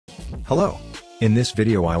Hello. In this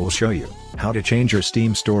video I will show you how to change your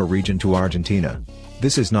Steam store region to Argentina.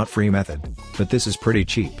 This is not free method, but this is pretty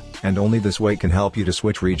cheap, and only this way can help you to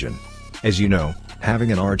switch region. As you know,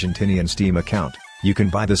 having an Argentinian Steam account, you can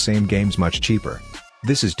buy the same games much cheaper.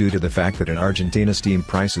 This is due to the fact that in Argentina Steam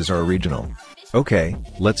prices are regional. Okay,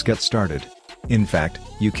 let's get started. In fact,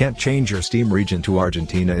 you can't change your Steam region to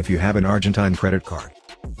Argentina if you have an Argentine credit card.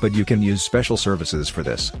 But you can use special services for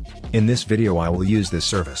this. In this video I will use this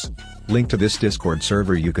service. Link to this Discord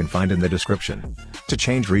server you can find in the description. To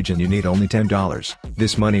change region you need only $10.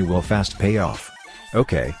 This money will fast pay off.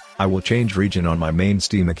 Okay, I will change region on my main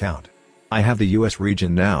Steam account. I have the US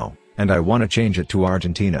region now, and I want to change it to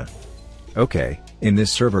Argentina. Okay, in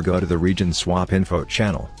this server go to the region swap info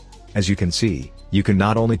channel. As you can see, you can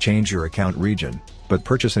not only change your account region, but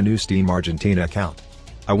purchase a new Steam Argentina account.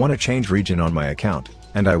 I want to change region on my account,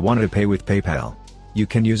 and I wanted to pay with PayPal. You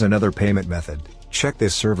can use another payment method. Check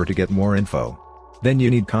this server to get more info. Then you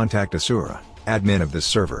need contact Asura, admin of this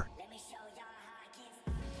server.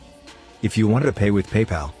 If you want to pay with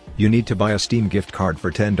PayPal, you need to buy a Steam gift card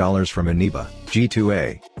for $10 from Aniba,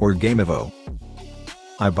 G2A, or Gameavo.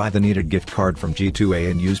 I buy the needed gift card from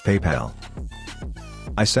G2A and use PayPal.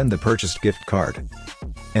 I send the purchased gift card.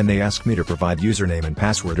 And they ask me to provide username and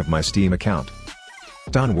password of my Steam account.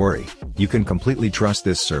 Don't worry, you can completely trust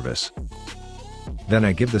this service. Then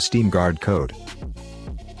I give the Steam guard code.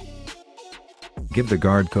 Give the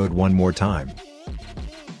guard code one more time.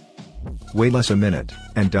 Wait less a minute,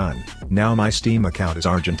 and done. Now my Steam account is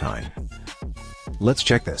Argentine. Let's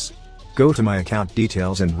check this. Go to my account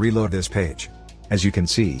details and reload this page. As you can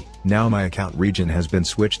see, now my account region has been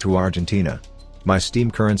switched to Argentina. My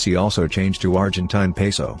Steam currency also changed to Argentine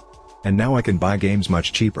peso. And now I can buy games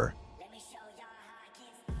much cheaper.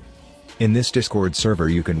 In this Discord server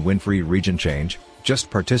you can win free region change,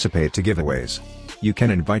 just participate to giveaways. You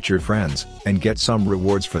can invite your friends, and get some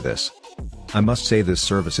rewards for this. I must say this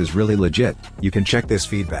service is really legit. You can check this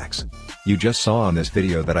feedbacks. You just saw on this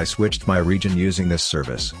video that I switched my region using this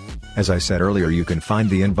service. As I said earlier, you can find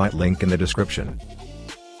the invite link in the description.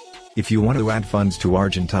 If you want to add funds to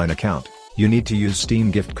Argentine account, you need to use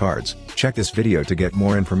Steam gift cards. Check this video to get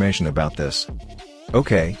more information about this.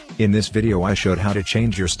 Okay, in this video I showed how to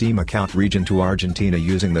change your Steam account region to Argentina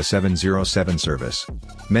using the 707 service.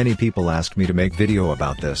 Many people asked me to make video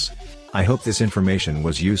about this. I hope this information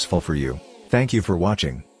was useful for you. Thank you for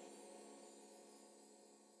watching.